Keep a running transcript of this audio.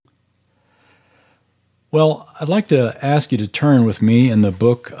Well, I'd like to ask you to turn with me in the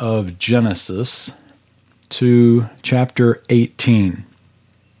book of Genesis to chapter 18.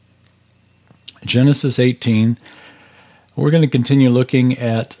 Genesis 18, we're going to continue looking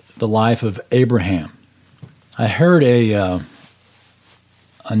at the life of Abraham. I heard a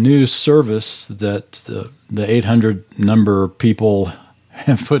new service that the 800 number people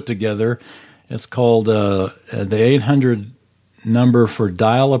have put together. It's called the 800 number for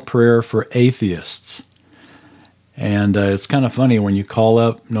Dial a Prayer for Atheists. And it's kind of funny when you call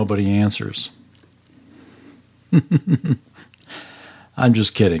up, nobody answers. I'm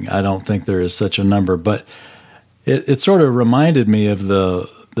just kidding. I don't think there is such a number, but it sort of reminded me of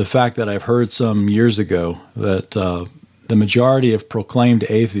the fact that I've heard some years ago that the majority of proclaimed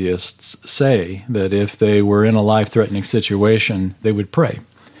atheists say that if they were in a life-threatening situation, they would pray.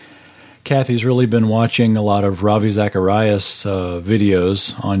 Kathy's really been watching a lot of Ravi Zacharias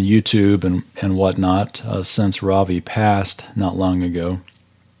videos on YouTube and whatnot since Ravi passed not long ago.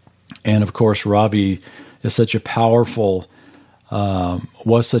 And of course, Ravi is such a powerful,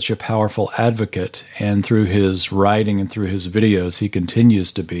 was such a powerful advocate, and through his writing and through his videos, he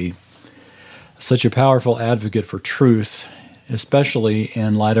continues to be such a powerful advocate for truth, especially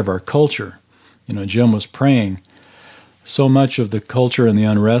in light of our culture. You know, Jim was praying. So much of the culture and the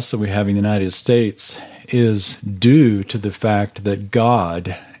unrest that we have in the United States is due to the fact that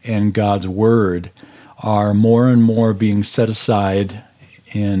God and God's Word are more and more being set aside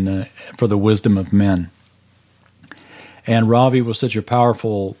for the wisdom of men. And Ravi was such a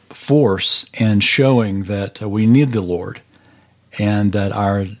powerful force in showing that we need the Lord, and that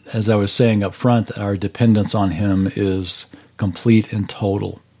as I was saying up front, that our dependence on Him is complete and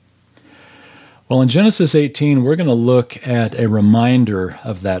total. Well, in Genesis 18, we're going to look at a reminder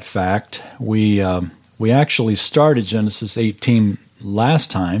of that fact. We actually started Genesis 18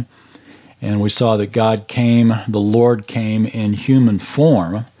 last time, and we saw that the Lord came in human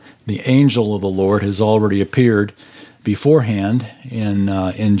form. The angel of the Lord has already appeared beforehand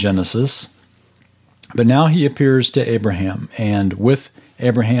in Genesis, but now he appears to Abraham, and with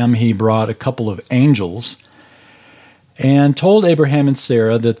Abraham he brought a couple of angels and told Abraham and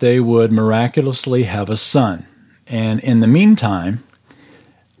Sarah that they would miraculously have a son. And in the meantime,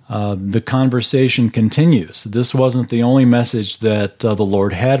 the conversation continues. This wasn't the only message that the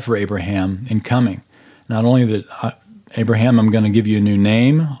Lord had for Abraham in coming. Not only that, Abraham, I'm going to give you a new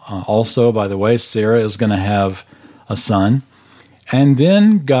name. Also, by the way, Sarah is going to have a son. And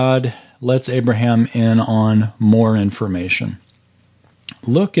then God lets Abraham in on more information.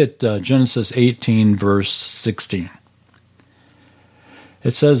 Look at Genesis 18, verse 16.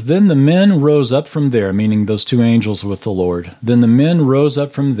 It says, "Then the men rose up from there," meaning those two angels with the Lord. "Then the men rose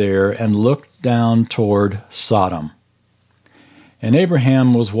up from there and looked down toward Sodom. And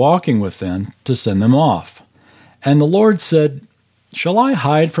Abraham was walking with them to send them off. And the Lord said, 'Shall I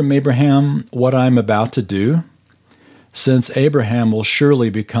hide from Abraham what I am about to do? Since Abraham will surely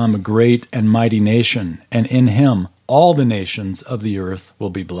become a great and mighty nation, and in him all the nations of the earth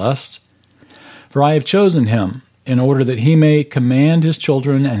will be blessed. For I have chosen him, in order that he may command his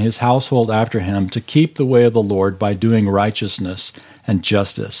children and his household after him to keep the way of the Lord by doing righteousness and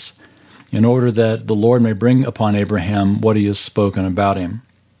justice, in order that the Lord may bring upon Abraham what he has spoken about him.'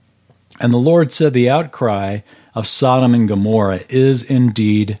 And the Lord said, 'The outcry of Sodom and Gomorrah is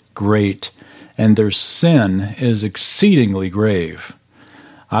indeed great, and their sin is exceedingly grave.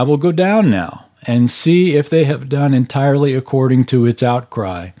 I will go down now and see if they have done entirely according to its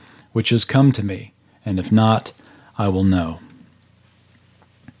outcry, which has come to me, and if not, I will know.'"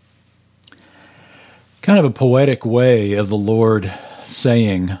 Kind of a poetic way of the Lord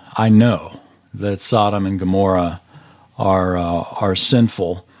saying, I know that Sodom and Gomorrah are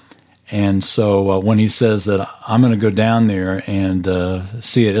sinful. And so when he says that I'm going to go down there and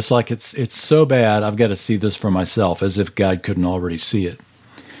see it, it's like it's so bad, I've got to see this for myself, as if God couldn't already see it.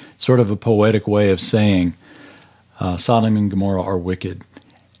 Sort of a poetic way of saying Sodom and Gomorrah are wicked.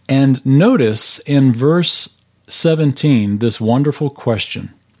 And notice in verse 17, this wonderful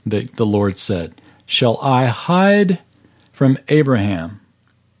question that the Lord said, "Shall I hide from Abraham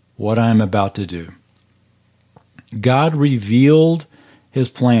what I am about to do?" God revealed his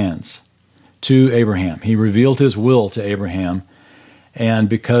plans to Abraham. He revealed his will to Abraham, and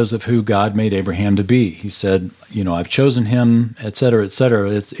because of who God made Abraham to be. He said, I've chosen him, etc.,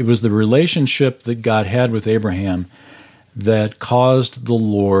 etc. It was the relationship that God had with Abraham that caused the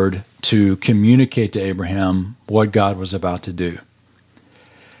Lord to communicate to Abraham what God was about to do.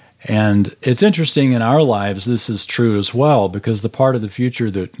 And it's interesting, in our lives, this is true as well, because the part of the future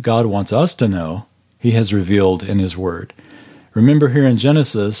that God wants us to know, he has revealed in his word. Remember here in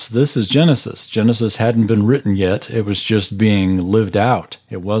Genesis, this is Genesis. Genesis hadn't been written yet. It was just being lived out.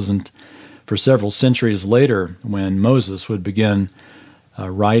 It wasn't for several centuries later when Moses would begin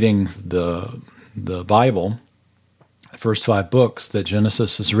writing the Bible, the first 5 books, that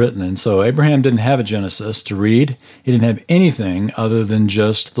Genesis is written. And so Abraham didn't have a Genesis to read. He didn't have anything other than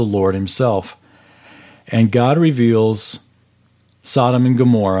just the Lord himself. And God reveals Sodom and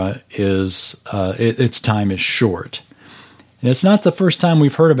Gomorrah its time is short. And it's not the first time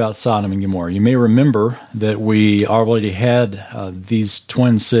we've heard about Sodom and Gomorrah. You may remember that we already had these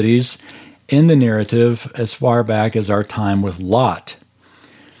twin cities in the narrative as far back as our time with Lot.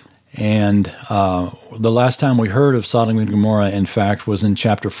 And the last time we heard of Sodom and Gomorrah, in fact, was in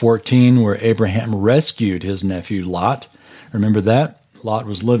chapter 14, where Abraham rescued his nephew Lot. Remember that? Lot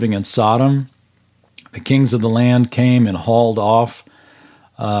was living in Sodom. The kings of the land came and hauled off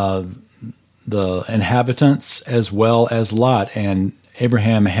the inhabitants as well as Lot, and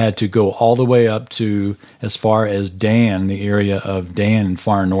Abraham had to go all the way up to as far as Dan, the area of Dan in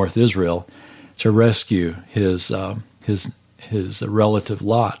far north Israel, to rescue his relative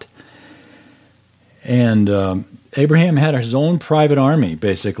Lot. And Abraham had his own private army,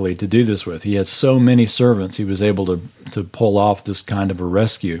 basically, to do this with. He had so many servants, he was able to pull off this kind of a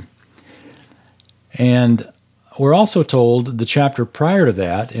rescue. And we're also told the chapter prior to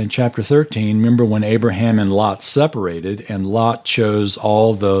that, in chapter 13, remember when Abraham and Lot separated, and Lot chose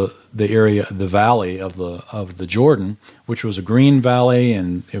all the area, the valley of the Jordan, which was a green valley,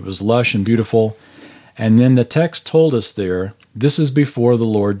 and it was lush and beautiful. And then the text told us there, this is before the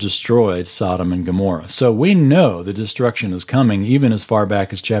Lord destroyed Sodom and Gomorrah. So we know the destruction is coming, even as far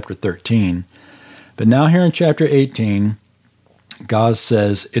back as chapter 13. But now here in chapter 18, God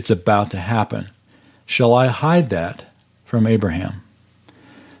says it's about to happen. Shall I hide that from Abraham?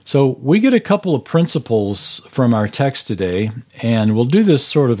 So we get a couple of principles from our text today, and we'll do this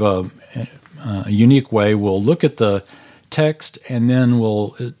sort of a unique way. We'll look at the text, and then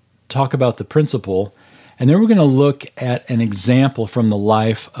we'll talk about the principle, and then we're going to look at an example from the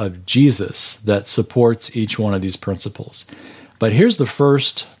life of Jesus that supports each one of these principles. But here's the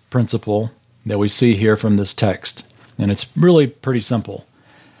first principle that we see here from this text, and it's really pretty simple.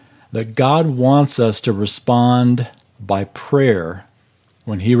 That God wants us to respond by prayer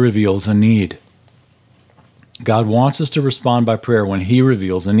when He reveals a need. God wants us to respond by prayer when He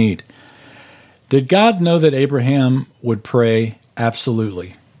reveals a need. Did God know that Abraham would pray?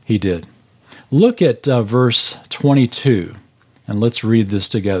 Absolutely, He did. Look at verse 22, and let's read this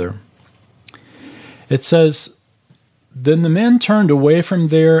together. It says, Then the men turned away from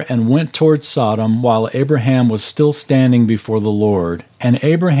there and went toward Sodom, while Abraham was still standing before the Lord. And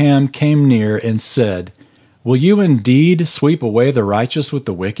Abraham came near and said, Will you indeed sweep away the righteous with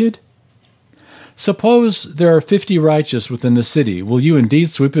the wicked? Suppose there are 50 righteous within the city. Will you indeed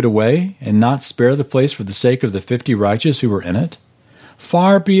sweep it away, and not spare the place for the sake of the 50 righteous who are in it?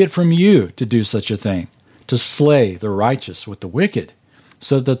 Far be it from you to do such a thing, to slay the righteous with the wicked,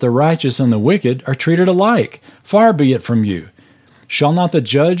 so that the righteous and the wicked are treated alike. Far be it from you. Shall not the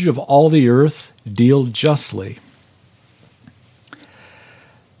judge of all the earth deal justly?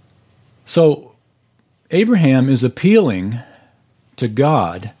 So, Abraham is appealing to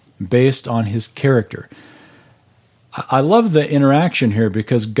God based on his character. I love the interaction here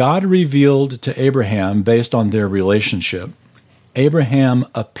because God revealed to Abraham based on their relationship. Abraham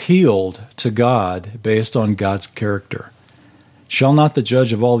appealed to God based on God's character. Shall not the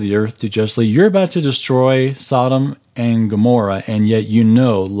judge of all the earth do justly? You're about to destroy Sodom and Gomorrah, and yet you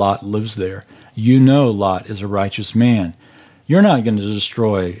know Lot lives there. You know Lot is a righteous man. You're not going to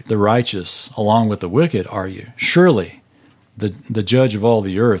destroy the righteous along with the wicked, are you? Surely the judge of all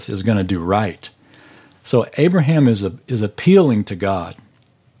the earth is going to do right. So Abraham is appealing to God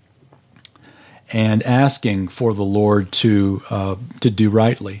and asking for the Lord to do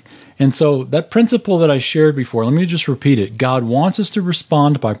rightly. And so that principle that I shared before, let me just repeat it. God wants us to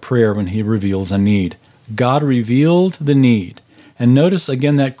respond by prayer when He reveals a need. God revealed the need. And notice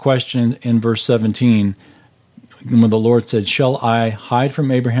again that question in verse 17, when the Lord said, Shall I hide from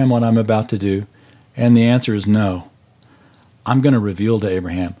Abraham what I'm about to do? And the answer is no. I'm going to reveal to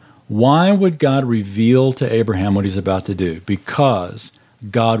Abraham. Why would God reveal to Abraham what He's about to do? Because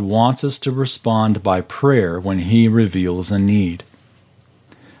God wants us to respond by prayer when He reveals a need.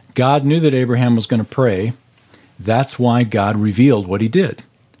 God knew that Abraham was going to pray. That's why God revealed what He did.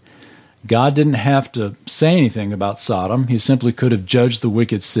 God didn't have to say anything about Sodom. He simply could have judged the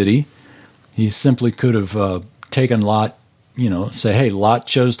wicked city. He simply could have taken Lot, say, hey, Lot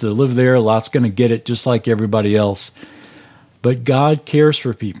chose to live there. Lot's going to get it just like everybody else. But God cares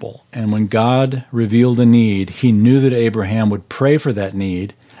for people. And when God revealed a need, he knew that Abraham would pray for that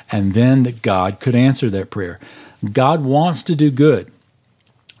need, and then that God could answer that prayer. God wants to do good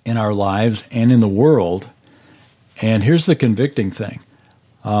in our lives and in the world. And here's the convicting thing.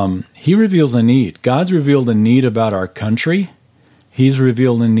 He reveals a need. God's revealed a need about our country. He's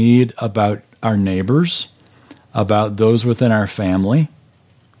revealed a need about our neighbors, about those within our family.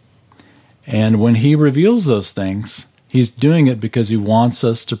 And when he reveals those things, he's doing it because he wants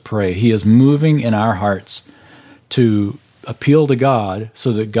us to pray. He is moving in our hearts to appeal to God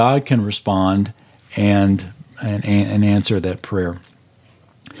so that God can respond and answer that prayer.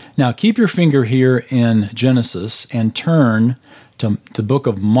 Now, keep your finger here in Genesis and turn to the book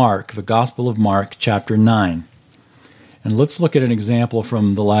of Mark, the Gospel of Mark, chapter 9. And let's look at an example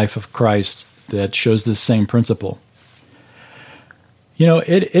from the life of Christ that shows this same principle. You know,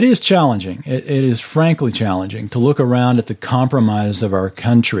 it is challenging. It is frankly challenging to look around at the compromise of our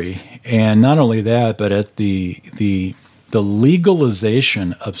country, and not only that, but at the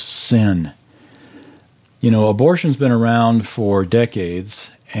legalization of sin. You know, abortion's been around for decades,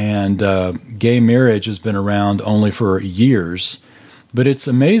 and gay marriage has been around only for years. But it's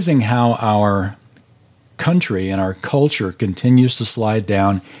amazing how our country and our culture continues to slide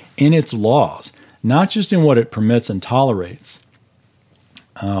down in its laws, not just in what it permits and tolerates.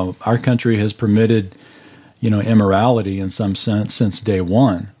 Our country has permitted, immorality in some sense since day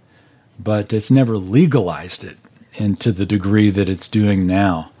one, but it's never legalized it into the degree that it's doing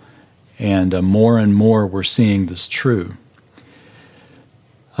now. And more and more we're seeing this true.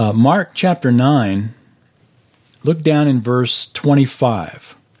 Mark chapter 9, look down in verse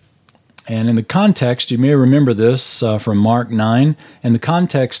 25. And in the context, you may remember this from Mark 9. In the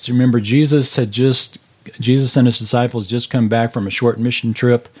context, remember Jesus and his disciples just come back from a short mission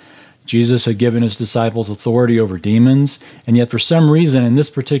trip. Jesus had given his disciples authority over demons, and yet for some reason in this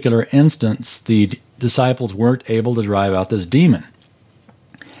particular instance, the disciples weren't able to drive out this demon.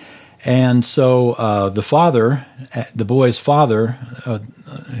 And so the boy's father,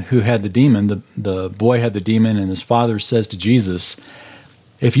 who had the demon, the boy had the demon, and his father says to Jesus,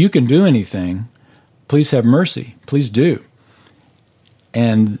 "If you can do anything, please have mercy. Please do."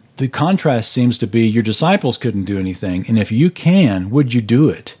 And the contrast seems to be your disciples couldn't do anything, and if you can, would you do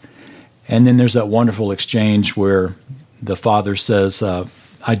it? And then there's that wonderful exchange where the father says,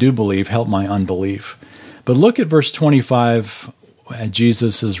 "I do believe, help my unbelief." But look at verse 25 at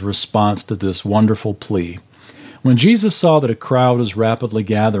Jesus' response to this wonderful plea. When Jesus saw that a crowd was rapidly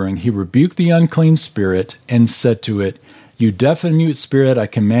gathering, he rebuked the unclean spirit and said to it, "You deaf and mute spirit, I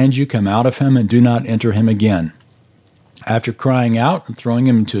command you, come out of him and do not enter him again." After crying out and throwing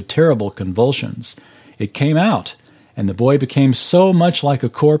him into terrible convulsions, it came out, and the boy became so much like a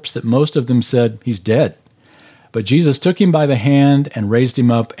corpse that most of them said, "He's dead." But Jesus took him by the hand and raised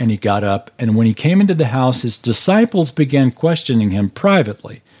him up, and he got up. And when he came into the house, his disciples began questioning him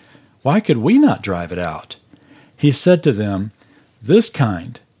privately. "Why could we not drive it out?" He said to them, "This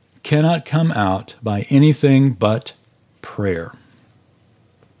kind cannot come out by anything but prayer."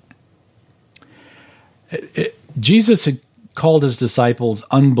 Jesus had called his disciples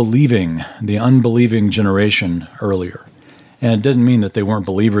unbelieving, the unbelieving generation earlier. And it didn't mean that they weren't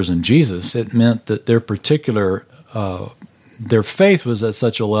believers in Jesus. It meant that their faith was at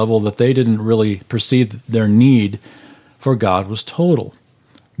such a level that they didn't really perceive that their need for God was total.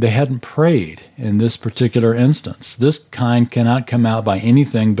 They hadn't prayed in this particular instance. This kind cannot come out by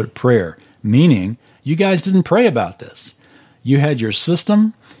anything but prayer, meaning you guys didn't pray about this. You had your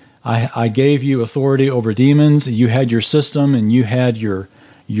system. I gave you authority over demons. You had your system, and you had your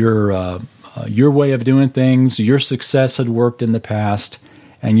way of doing things. Your success had worked in the past,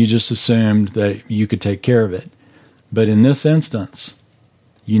 and you just assumed that you could take care of it. But in this instance,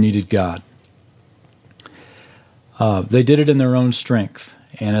 you needed God. They did it in their own strength,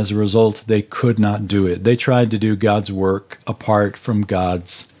 and as a result, they could not do it. They tried to do God's work apart from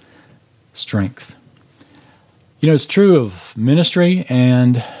God's strength. It's true of ministry,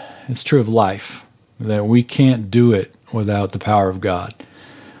 and it's true of life, that we can't do it without the power of God.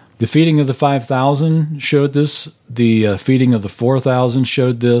 The feeding of the 5,000 showed this. The feeding of the 4,000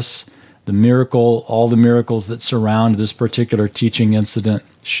 showed this. The miracle, all the miracles that surround this particular teaching incident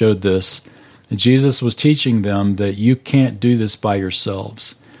showed this. And Jesus was teaching them that you can't do this by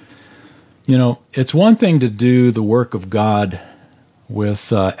yourselves. It's one thing to do the work of God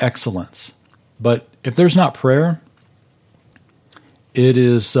with excellence, but if there's not prayer, it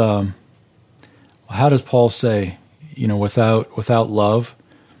is, how does Paul say, without love,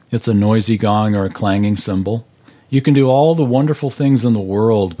 it's a noisy gong or a clanging cymbal. You can do all the wonderful things in the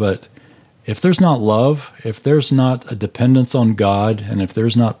world, but if there's not love, if there's not a dependence on God, and if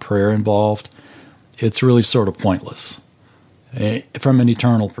there's not prayer involved, it's really sort of pointless from an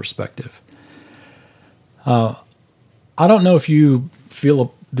eternal perspective. I don't know if you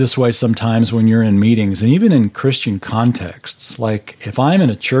feel this way sometimes when you're in meetings, and even in Christian contexts. Like if I'm in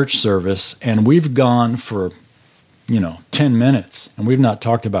a church service and we've gone for 10 minutes and we've not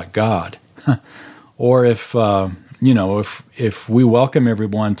talked about God, or if we welcome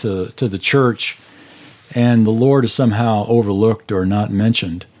everyone to the church and the Lord is somehow overlooked or not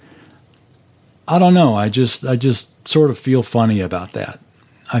mentioned, I don't know. I just sort of feel funny about that.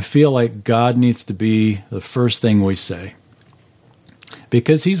 I feel like God needs to be the first thing we say,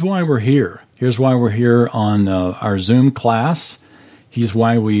 because He's why we're here. Here's why we're here on our Zoom class. He's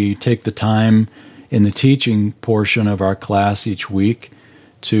why we take the time in the teaching portion of our class each week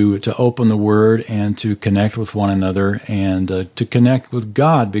to open the Word and to connect with one another and to connect with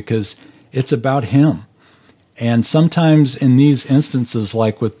God, because it's about Him. And sometimes in these instances,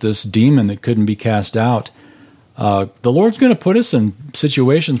 like with this demon that couldn't be cast out, the Lord's going to put us in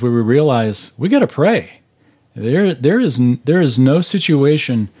situations where we realize we got to pray. There is no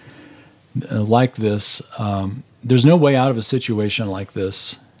situation like this. There's no way out of a situation like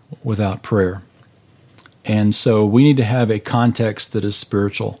this without prayer. And so we need to have a context that is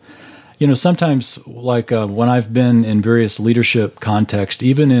spiritual. Sometimes, like when I've been in various leadership contexts,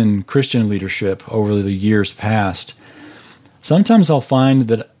 even in Christian leadership over the years past, sometimes I'll find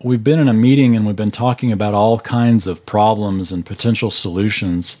that we've been in a meeting and we've been talking about all kinds of problems and potential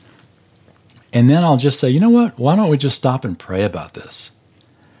solutions. And then I'll just say, you know what? Why don't we just stop and pray about this?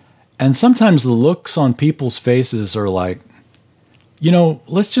 And sometimes the looks on people's faces are like,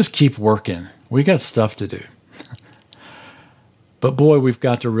 let's just keep working. We got stuff to do. But boy, we've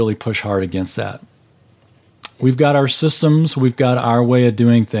got to really push hard against that. We've got our systems, we've got our way of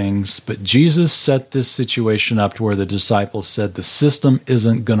doing things, but Jesus set this situation up to where the disciples said, the system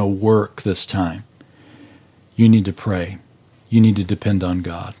isn't going to work this time. You need to pray. You need to depend on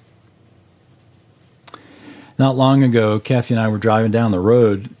God. Not long ago, Kathy and I were driving down the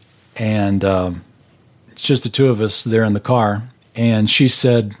road, and it's just the two of us there in the car, and she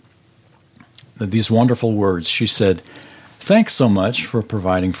said these wonderful words. She said, "Thanks so much for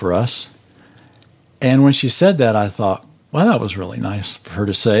providing for us." And when she said that, I thought, well, that was really nice for her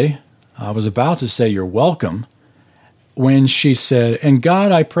to say. I was about to say, "You're welcome," when she said, "And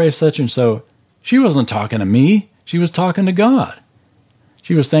God, I pray such and so." She wasn't talking to me. She was talking to God.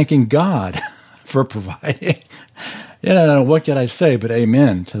 She was thanking God for providing. What can I say but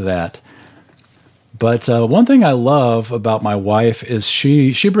amen to that? But one thing I love about my wife is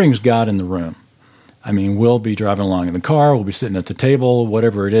she brings God in the room. I mean, we'll be driving along in the car, we'll be sitting at the table,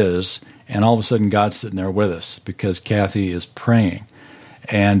 whatever it is, and all of a sudden God's sitting there with us because Kathy is praying.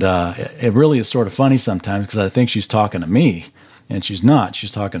 And it really is sort of funny sometimes because I think she's talking to me, and she's not.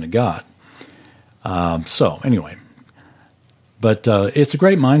 She's talking to God. So anyway, but it's a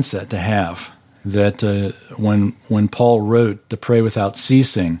great mindset to have, that when Paul wrote to pray without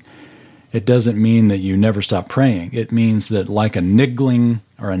ceasing, it doesn't mean that you never stop praying. It means that like a niggling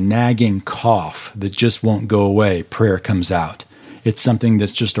or a nagging cough that just won't go away, prayer comes out. It's something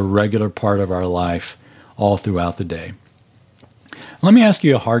that's just a regular part of our life all throughout the day. Let me ask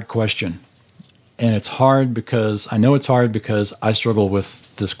you a hard question. And it's hard because I struggle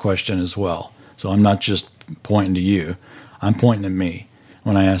with this question as well. So I'm not just pointing to you. I'm pointing at me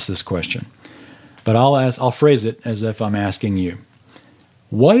when I ask this question. But I'll phrase it as if I'm asking you.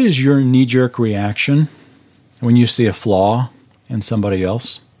 What is your knee-jerk reaction when you see a flaw in somebody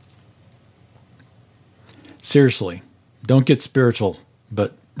else? Seriously, don't get spiritual,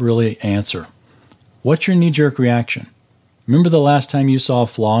 but really answer. What's your knee-jerk reaction? Remember the last time you saw a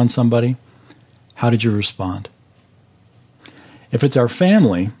flaw in somebody? How did you respond? If it's our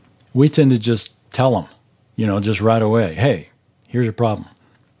family, we tend to just tell them, just right away, hey, here's your problem.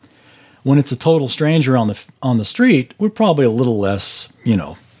 When it's a total stranger on the street, we're probably a little less,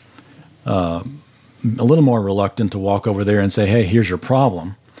 a little more reluctant to walk over there and say, hey, here's your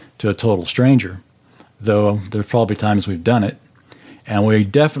problem to a total stranger. Though there's probably times we've done it, and we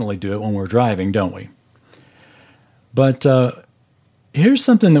definitely do it when we're driving, don't we? But here's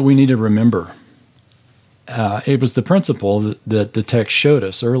something that we need to remember. It was the principle that the text showed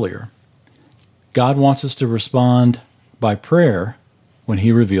us earlier. God wants us to respond by prayer when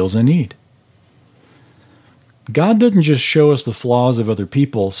He reveals a need. God doesn't just show us the flaws of other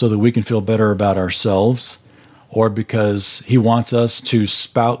people so that we can feel better about ourselves, or because He wants us to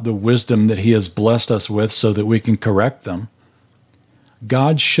spout the wisdom that He has blessed us with so that we can correct them.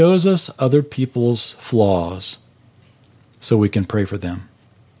 God shows us other people's flaws so we can pray for them.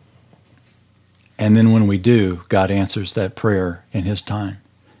 And then when we do, God answers that prayer in His time.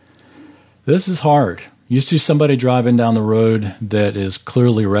 This is hard. You see somebody driving down the road that is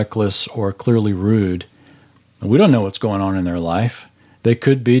clearly reckless or clearly rude. We don't know what's going on in their life. They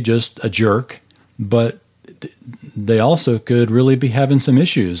could be just a jerk, but they also could really be having some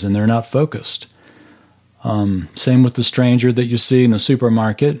issues and they're not focused. Same with the stranger that you see in the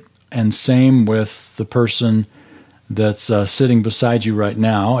supermarket, and same with the person that's sitting beside you right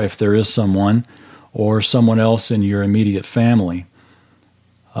now, if there is someone, or someone else in your immediate family.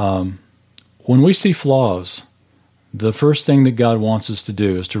 When we see flaws, the first thing that God wants us to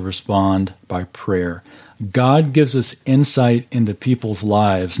do is to respond by prayer. God gives us insight into people's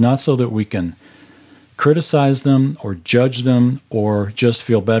lives, not so that we can criticize them or judge them or just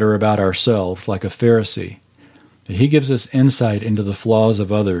feel better about ourselves like a Pharisee. He gives us insight into the flaws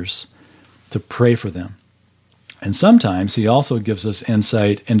of others to pray for them. And sometimes He also gives us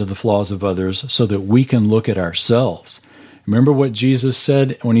insight into the flaws of others so that we can look at ourselves. Remember what Jesus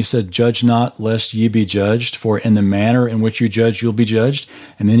said when He said, "Judge not, lest ye be judged, for in the manner in which you judge, you'll be judged."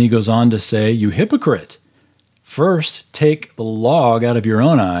 And then He goes on to say, "You hypocrite, first take the log out of your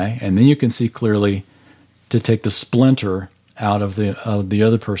own eye, and then you can see clearly to take the splinter out of the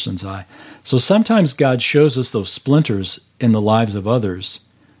other person's eye." So sometimes God shows us those splinters in the lives of others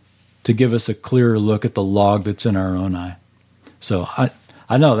to give us a clearer look at the log that's in our own eye. So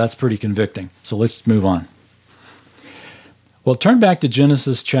I know that's pretty convicting. So let's move on. Well, turn back to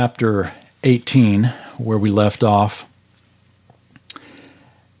Genesis chapter 18, where we left off.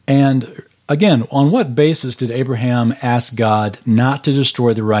 And again, on what basis did Abraham ask God not to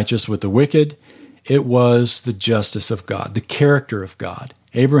destroy the righteous with the wicked? It was the justice of God, the character of God.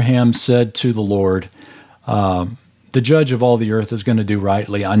 Abraham said to the Lord, the judge of all the earth is going to do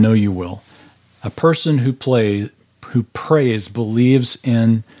rightly. I know you will. A person who prays believes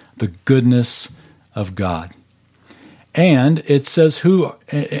in the goodness of God. And it says who,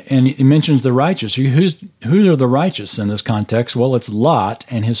 and it mentions the righteous. Who are the righteous in this context? Well, it's Lot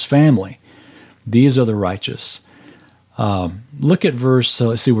and his family. These are the righteous. Look at verse,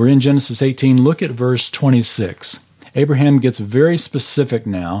 let's see, we're in Genesis 18. Look at verse 26. Abraham gets very specific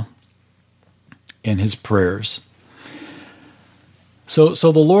now in his prayers. So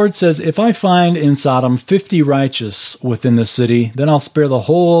the Lord says, "If I find in Sodom 50 righteous within the city, then I'll spare the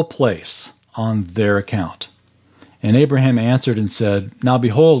whole place on their account." And Abraham answered and said, "Now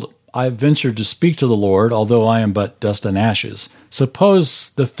behold, I have ventured to speak to the Lord, although I am but dust and ashes.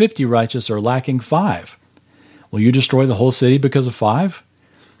 Suppose the 50 righteous are lacking 5. Will you destroy the whole city because of 5?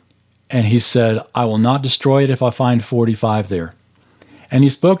 And he said, "I will not destroy it if I find 45 there." And he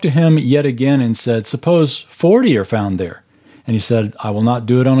spoke to him yet again and said, "Suppose 40 are found there." And he said, "I will not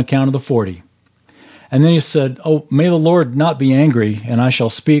do it on account of the 40. And then he said, "Oh, may the Lord not be angry, and I shall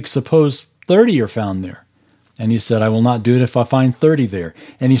speak. Suppose 30 are found there." And he said, "I will not do it if I find 30 there."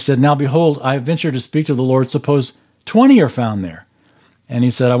 And he said, "Now behold, I have ventured to speak to the Lord. Suppose 20 are found there." And he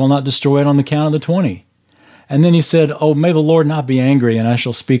said, "I will not destroy it on the count of the 20. And then he said, "Oh, may the Lord not be angry, and I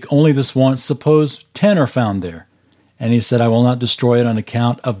shall speak only this once. Suppose 10 are found there." And he said, "I will not destroy it on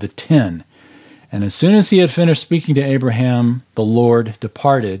account of the 10. And as soon as he had finished speaking to Abraham, the Lord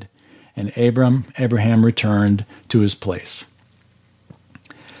departed, and Abraham returned to his place.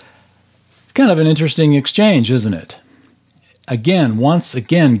 It's kind of an interesting exchange, isn't it? Once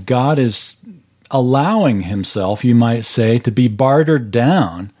again, God is allowing himself, you might say, to be bartered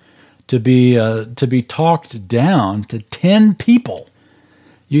down, to be talked down to 10 people.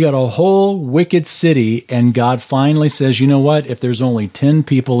 You got a whole wicked city, and God finally says, "You know what? If there's only 10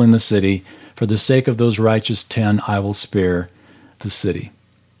 people in the city, for the sake of those righteous 10, I will spare the city."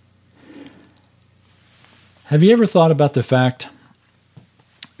 Have you ever thought about the fact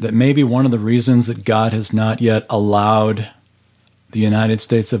that maybe one of the reasons that God has not yet allowed the United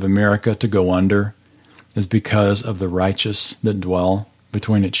States of America to go under is because of the righteous that dwell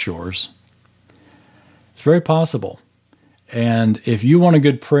between its shores? It's very possible. And if you want a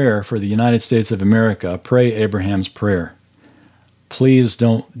good prayer for the United States of America, pray Abraham's prayer. Please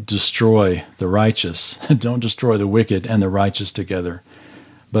don't destroy the righteous. Don't destroy the wicked and the righteous together,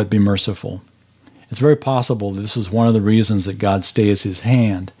 but be merciful. It's very possible that this is one of the reasons that God stays his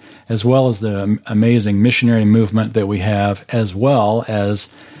hand, as well as the amazing missionary movement that we have, as well as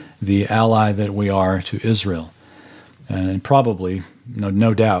the ally that we are to Israel. And probably,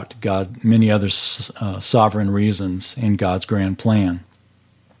 no doubt, many other sovereign reasons in God's grand plan.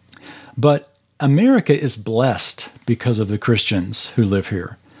 But America is blessed because of the Christians who live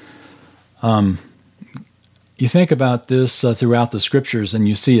here. You think about this throughout the Scriptures, and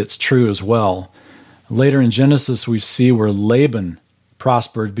you see it's true as well. Later in Genesis, we see where Laban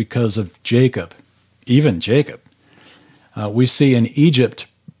prospered because of Jacob. even Jacob. We see in Egypt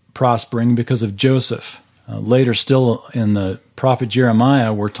prospering because of Joseph. Later still in the prophet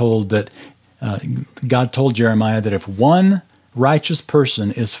Jeremiah, we're told that God told Jeremiah that if one righteous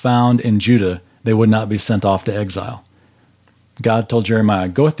person is found in Judah, they would not be sent off to exile. God told Jeremiah,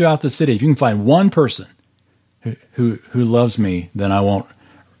 go throughout the city. If you can find one person who loves me, then I won't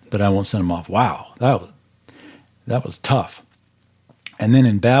send him off. Wow, that was tough. And then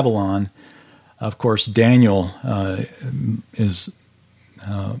in Babylon, of course, Daniel is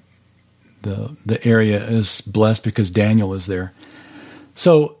the area is blessed because Daniel is there.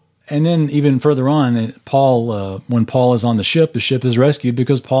 So, and then even further on, Paul, when Paul is on the ship is rescued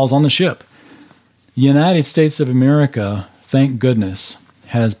because Paul's on the ship. The United States of America, thank goodness,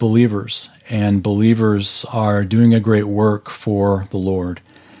 has believers, and believers are doing a great work for the Lord.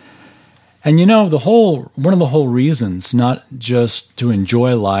 And one of the whole reasons, not just to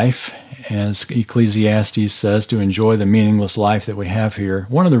enjoy life, as Ecclesiastes says, to enjoy the meaningless life that we have here,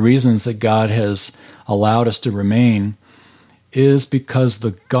 one of the reasons that God has allowed us to remain is because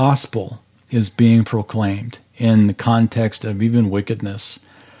the gospel is being proclaimed in the context of even wickedness,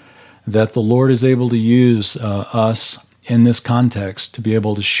 that the Lord is able to use us in this context to be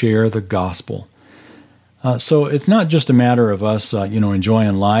able to share the gospel. So it's not just a matter of us,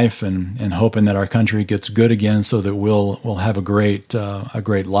 enjoying life and hoping that our country gets good again, so that we'll have a great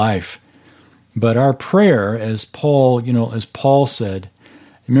life. But our prayer, as Paul said,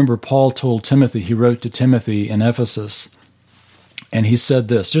 remember Paul told Timothy, he wrote to Timothy in Ephesus, and he said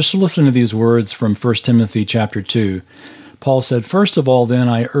this. Just listen to these words from 1 Timothy chapter 2. Paul said, "First of all, then,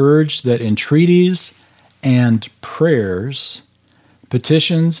 I urge that entreaties and prayers,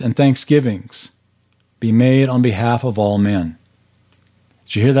 petitions and thanksgivings be made on behalf of all men."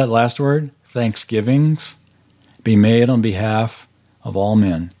 Did you hear that last word? Thanksgivings be made on behalf of all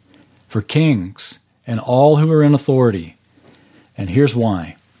men, for kings and all who are in authority. And here's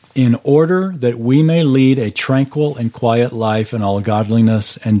why. In order that we may lead a tranquil and quiet life in all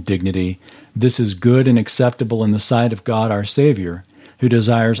godliness and dignity. This is good and acceptable in the sight of God our Savior, who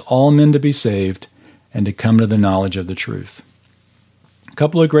desires all men to be saved and to come to the knowledge of the truth. A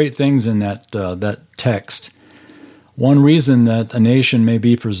couple of great things in that text. One reason that a nation may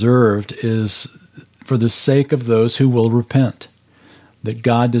be preserved is for the sake of those who will repent, that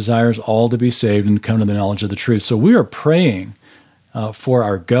God desires all to be saved and come to the knowledge of the truth. So we are praying for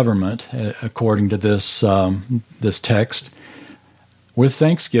our government, according to this text, with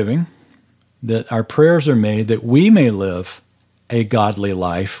thanksgiving, that our prayers are made that we may live a godly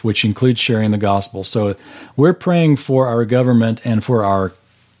life, which includes sharing the gospel. So we're praying for our government and for our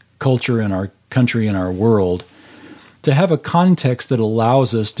culture and our country and our world to have a context that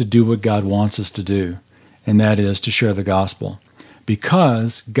allows us to do what God wants us to do, and that is to share the gospel,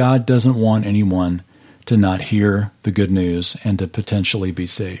 because God doesn't want anyone to not hear the good news and to potentially be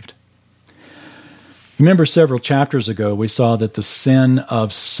saved. Remember several chapters ago, we saw that the sin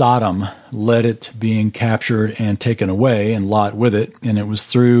of Sodom led it being captured and taken away, and Lot with it, and it was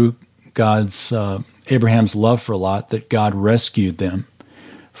through Abraham's love for Lot that God rescued them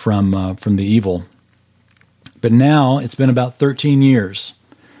from the evil. But now it's been about 13 years.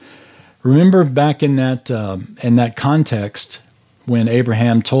 Remember back in that context, when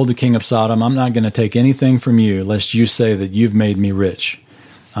Abraham told the king of Sodom, "I'm not going to take anything from you, lest you say that you've made me rich.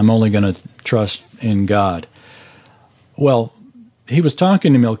 I'm only going to trust in God." Well, he was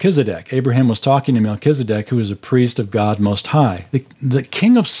talking to Melchizedek. Abraham was talking to Melchizedek, who is a priest of God Most High. The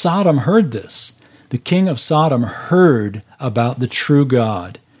king of Sodom heard this. The king of Sodom heard about the true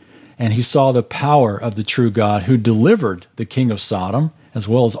God, and he saw the power of the true God who delivered the king of Sodom, as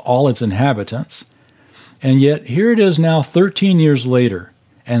well as all its inhabitants. And yet, here it is now 13 years later,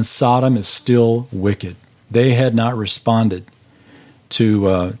 and Sodom is still wicked. They had not responded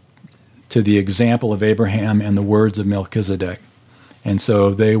to the example of Abraham and the words of Melchizedek. And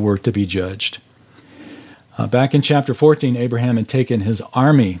so they were to be judged. Back in chapter 14, Abraham had taken his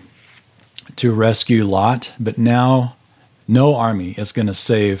army to rescue Lot, but now no army is going to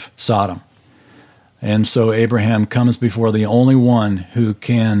save Sodom. And so Abraham comes before the only one who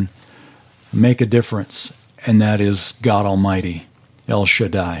can make a difference, and that is God Almighty, El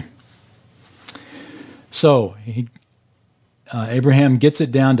Shaddai. So Abraham gets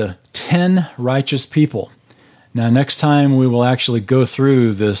it down to 10 righteous people. Now, next time we will actually go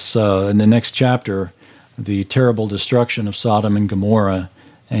through this, in the next chapter, the terrible destruction of Sodom and Gomorrah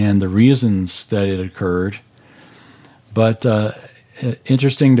and the reasons that it occurred. But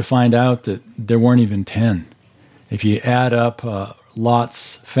interesting to find out that there weren't even 10. If you add up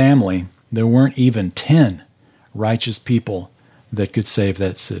Lot's family, there weren't even 10 righteous people that could save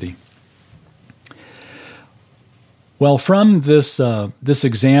that city. Well, from this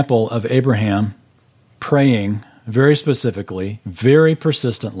example of Abraham praying very specifically, very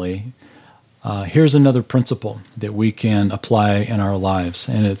persistently, here's another principle that we can apply in our lives,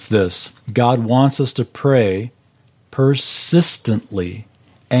 and it's this. God wants us to pray persistently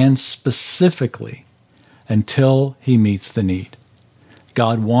and specifically until He meets the need.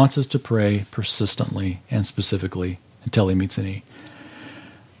 God wants us to pray persistently and specifically until He meets the need.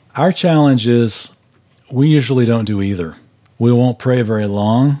 Our challenge is we usually don't do either. We won't pray very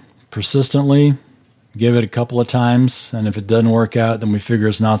long, persistently, give it a couple of times, and if it doesn't work out, then we figure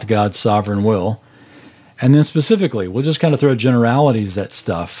it's not God's sovereign will. And then specifically, we'll just kind of throw generalities at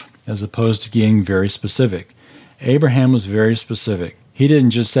stuff as opposed to being very specific. Abraham was very specific. He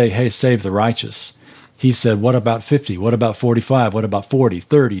didn't just say, hey, save the righteous. He said, what about 50? What about 45? What about 40,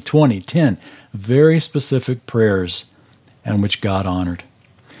 30, 20, 10? Very specific prayers and which God honored.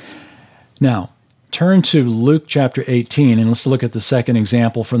 Now, turn to Luke chapter 18, and let's look at the second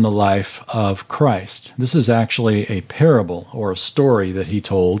example from the life of Christ. This is actually a parable or a story that He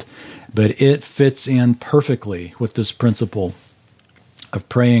told, but it fits in perfectly with this principle of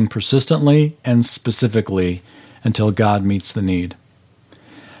praying persistently and specifically until God meets the need.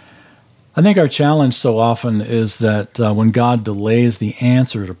 I think our challenge so often is that when God delays the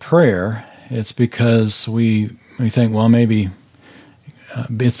answer to prayer, it's because we think, well, maybe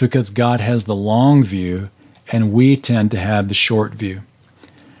it's because God has the long view and we tend to have the short view.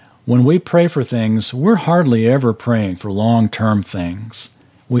 When we pray for things, we're hardly ever praying for long-term things.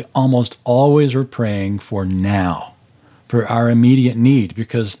 We almost always are praying for now, for our immediate need,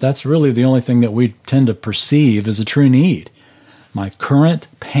 because that's really the only thing that we tend to perceive as a true need. My current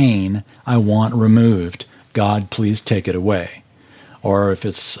pain, I want removed. God, please take it away. Or if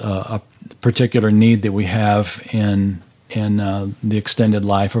it's a particular need that we have in the extended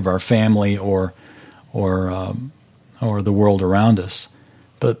life of our family or the world around us.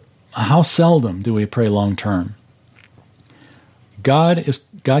 But how seldom do we pray long term? God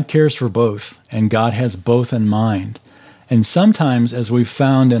cares for both, and God has both in mind. And sometimes, as we've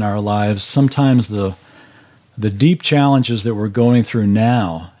found in our lives, sometimes the deep challenges that we're going through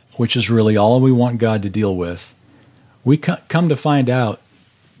now, which is really all we want God to deal with, we come to find out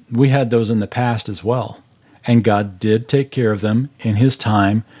we had those in the past as well. And God did take care of them in His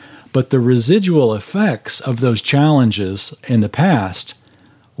time, but the residual effects of those challenges in the past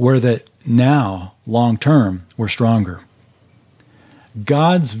were that now, long term, we're stronger.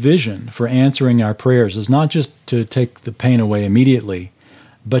 God's vision for answering our prayers is not just to take the pain away immediately,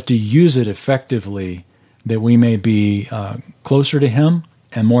 but to use it effectively that we may be closer to Him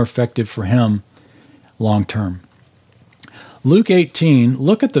and more effective for Him long term. Luke 18,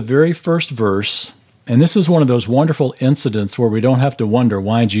 look at the very first verse, and this is one of those wonderful incidents where we don't have to wonder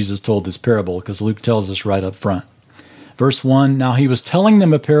why Jesus told this parable, because Luke tells us right up front. Verse 1, now He was telling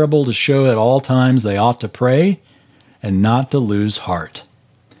them a parable to show at all times they ought to pray and not to lose heart.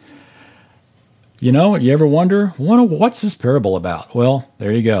 You know, you ever wonder, what's this parable about? Well,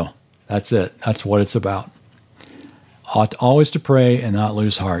 there you go. That's it. That's what it's about. Ought always to pray and not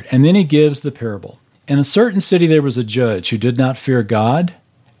lose heart. And then He gives the parable. In a certain city there was a judge who did not fear God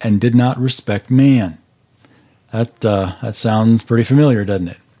and did not respect man. That sounds pretty familiar, doesn't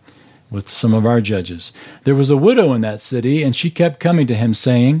it? With some of our judges. There was a widow in that city, and she kept coming to him,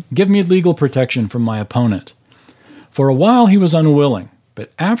 saying, give me legal protection from my opponent. For a while he was unwilling,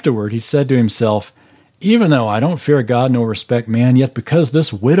 but afterward he said to himself, even though I don't fear God nor respect man, yet because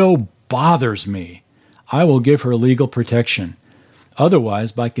this widow bothers me, I will give her legal protection.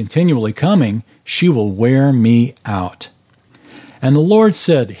 Otherwise, by continually coming, she will wear me out. And the Lord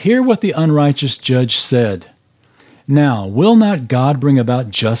said, hear what the unrighteous judge said. Now, will not God bring about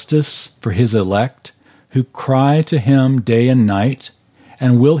justice for His elect, who cry to Him day and night?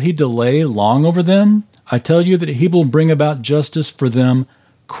 And will He delay long over them? I tell you that He will bring about justice for them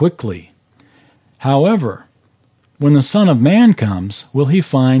quickly. However, when the Son of Man comes, will He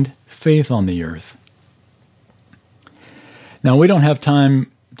find faith on the earth? Now, we don't have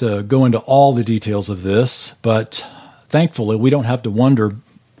time to go into all the details of this, but thankfully, we don't have to wonder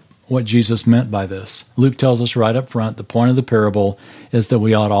what Jesus meant by this. Luke tells us right up front, the point of the parable is that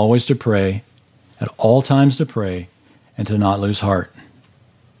we ought always to pray, at all times to pray, and to not lose heart,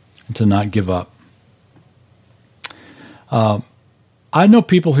 and to not give up. I know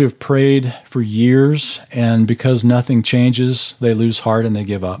people who have prayed for years, and because nothing changes, they lose heart and they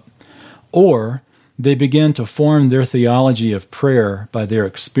give up. Or they begin to form their theology of prayer by their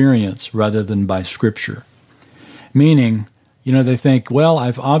experience rather than by Scripture. Meaning, they think, well,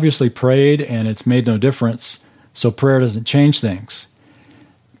 I've obviously prayed and it's made no difference, so prayer doesn't change things.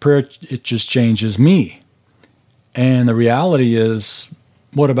 Prayer, it just changes me. And the reality is,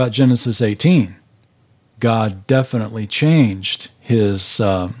 what about Genesis 18? God definitely changed his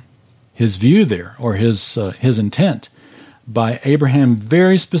view there, or his intent, by Abraham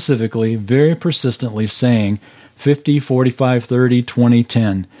very specifically, very persistently saying 50, 45, 30, 20,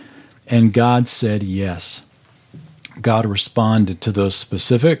 10. And God said yes. God responded to those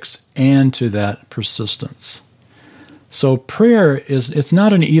specifics and to that persistence. So prayer it's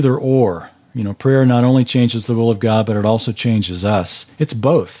not an either or. Prayer not only changes the will of God, but it also changes us. It's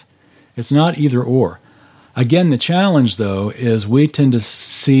both. It's not either or. Again, the challenge, though, is we tend to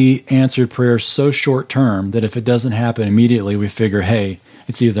see answered prayer so short term that if it doesn't happen immediately, we figure, hey,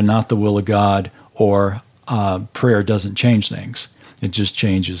 it's either not the will of God or prayer doesn't change things. It just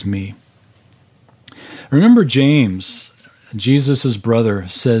changes me. Remember James, Jesus' brother,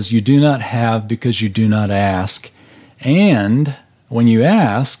 says, you do not have because you do not ask. And when you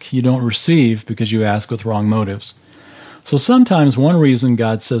ask, you don't receive because you ask with wrong motives. So sometimes one reason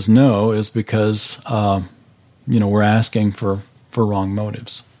God says no is because we're asking for wrong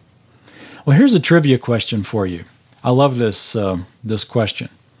motives. Well, here's a trivia question for you. I love this question.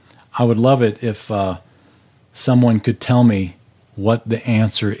 I would love it if someone could tell me what the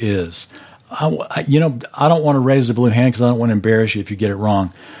answer is. I don't want to raise the blue hand because I don't want to embarrass you if you get it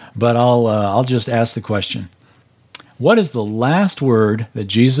wrong. But I'll just ask the question. What is the last word that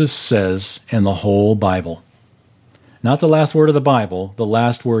Jesus says in the whole Bible? Not the last word of the Bible, the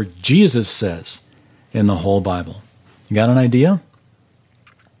last word Jesus says in the whole Bible. You got an idea?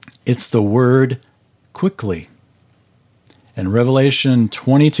 It's the word quickly. In Revelation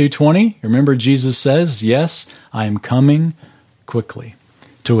 22:20, remember Jesus says, yes, I am coming quickly.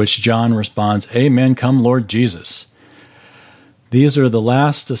 To which John responds, amen, come Lord Jesus. These are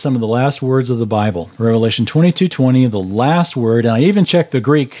some of the last words of the Bible. Revelation 22:20, the last word, and I even checked the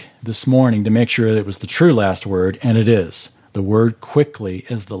Greek this morning to make sure that it was the true last word, and it is. The word quickly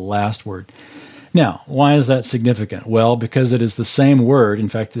is the last word. Now, why is that significant? Well, because it is the same word, in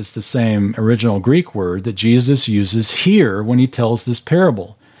fact, it's the same original Greek word that Jesus uses here when he tells this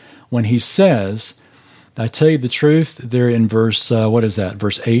parable. When he says, I tell you the truth, there in verse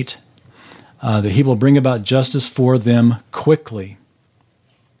 8, that he will bring about justice for them quickly.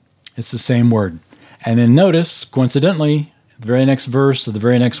 It's the same word. And then notice, coincidentally, the very next verse, or the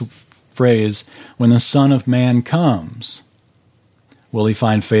very next phrase, when the Son of Man comes, will he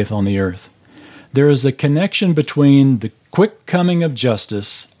find faith on the earth? There is a connection between the quick coming of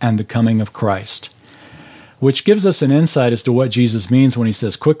justice and the coming of Christ, which gives us an insight as to what Jesus means when he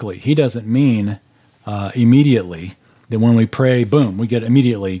says quickly. He doesn't mean immediately, that when we pray, boom, we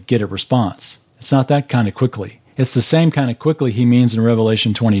immediately get a response. It's not that kind of quickly. It's the same kind of quickly he means in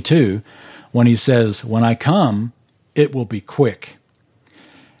Revelation 22 when he says, when I come, it will be quick.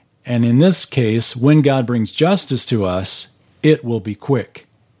 And in this case, when God brings justice to us, it will be quick.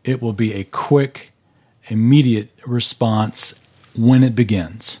 It will be a quick, immediate response when it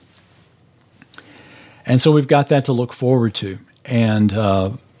begins. And so we've got that to look forward to.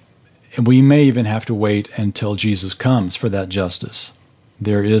 And we may even have to wait until Jesus comes for that justice.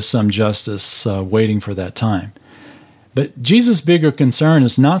 There is some justice waiting for that time. But Jesus' bigger concern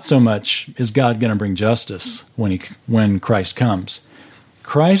is not so much, is God going to bring justice when Christ comes?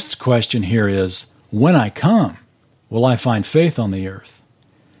 Christ's question here is, when I come, will I find faith on the earth?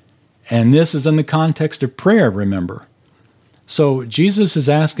 And this is in the context of prayer, remember. So Jesus is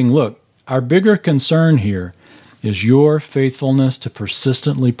asking, look, our bigger concern here is your faithfulness to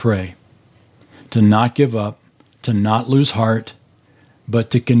persistently pray, to not give up, to not lose heart, but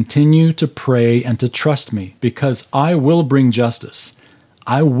to continue to pray and to trust me, because I will bring justice.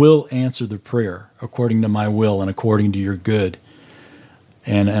 I will answer the prayer according to my will and according to your good.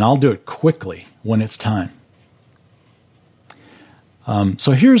 And I'll do it quickly when it's time.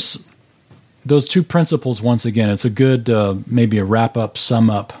 So here's those two principles once again. It's a good, maybe a wrap-up,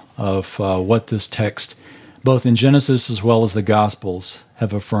 sum-up of what this text, both in Genesis as well as the Gospels,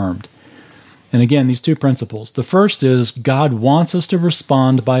 have affirmed. And again, these two principles. The first is God wants us to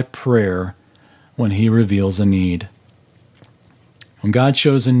respond by prayer when he reveals a need. When God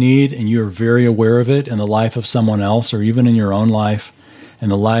shows a need and you're very aware of it in the life of someone else or even in your own life, in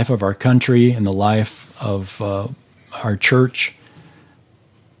the life of our country, in the life of our church,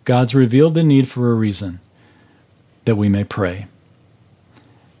 God's revealed the need for a reason, that we may pray.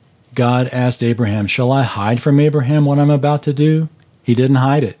 God asked Abraham, shall I hide from Abraham what I'm about to do? He didn't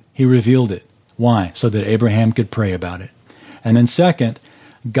hide it. He revealed it. Why? So that Abraham could pray about it. And then second,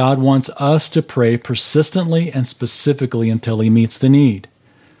 God wants us to pray persistently and specifically until he meets the need.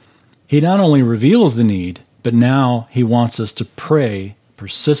 He not only reveals the need, but now he wants us to pray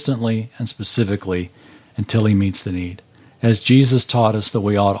persistently and specifically until he meets the need. As Jesus taught us that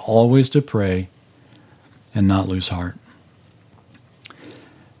we ought always to pray and not lose heart.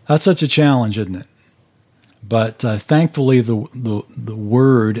 That's such a challenge, isn't it? But thankfully, the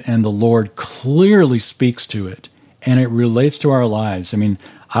Word and the Lord clearly speaks to it, and it relates to our lives. I mean,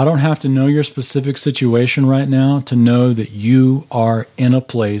 I don't have to know your specific situation right now to know that you are in a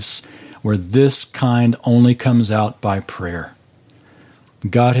place where this kind only comes out by prayer.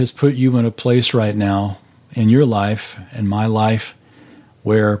 God has put you in a place right now in your life and my life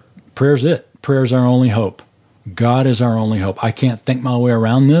where prayer's it. Prayer's our only hope. God is our only hope. I can't think my way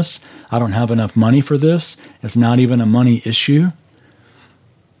around this. I don't have enough money for this. It's not even a money issue.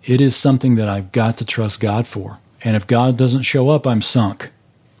 It is something that I've got to trust God for. And if God doesn't show up, I'm sunk.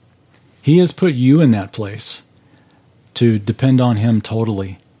 He has put you in that place to depend on him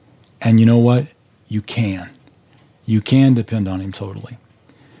totally. And you know what? You can. You can depend on him totally.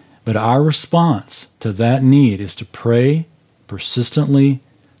 But our response to that need is to pray persistently,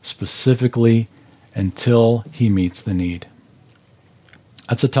 specifically, until he meets the need.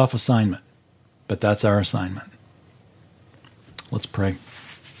 That's a tough assignment, but that's our assignment. Let's pray.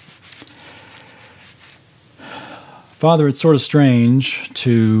 Father, it's sort of strange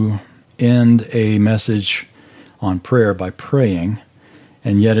to end a message on prayer by praying,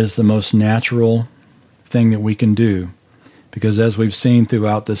 and yet is the most natural thing that we can do. Because as we've seen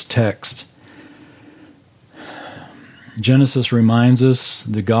throughout this text, Genesis reminds us,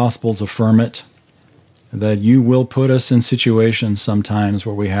 the Gospels affirm it, that you will put us in situations sometimes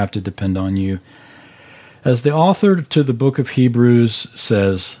where we have to depend on you. As the author to the book of Hebrews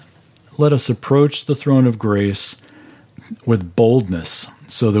says, let us approach the throne of grace with boldness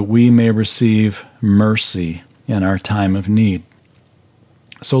so that we may receive mercy in our time of need.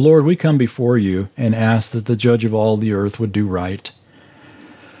 So, Lord, we come before you and ask that the judge of all the earth would do right.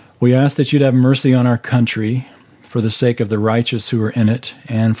 We ask that you'd have mercy on our country for the sake of the righteous who are in it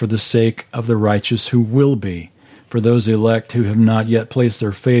and for the sake of the righteous who will be. For those elect who have not yet placed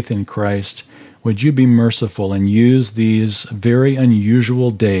their faith in Christ, would you be merciful and use these very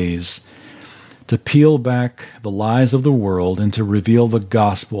unusual days to peel back the lies of the world and to reveal the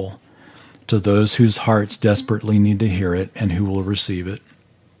gospel to those whose hearts desperately need to hear it and who will receive it.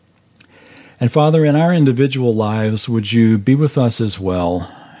 And Father, in our individual lives, would you be with us as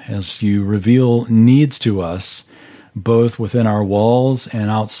well as you reveal needs to us, both within our walls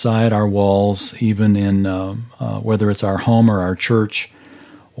and outside our walls, even in whether it's our home or our church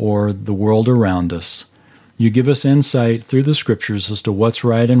or the world around us. You give us insight through the Scriptures as to what's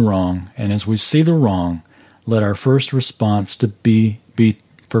right and wrong, and as we see the wrong, let our first response to be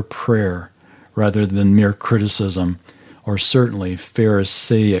for prayer rather than mere criticism or certainly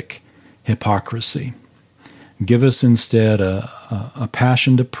Pharisaic hypocrisy. Give us instead a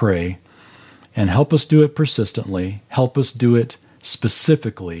passion to pray, and help us do it persistently. Help us do it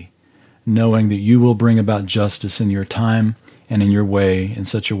specifically, knowing that you will bring about justice in your time and in your way, in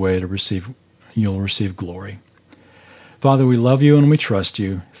such a way you'll receive glory. Father, we love you and we trust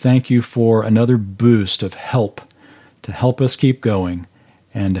you. Thank you for another boost of help to help us keep going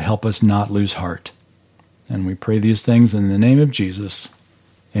and to help us not lose heart. And we pray these things in the name of Jesus.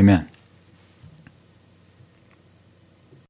 Amen.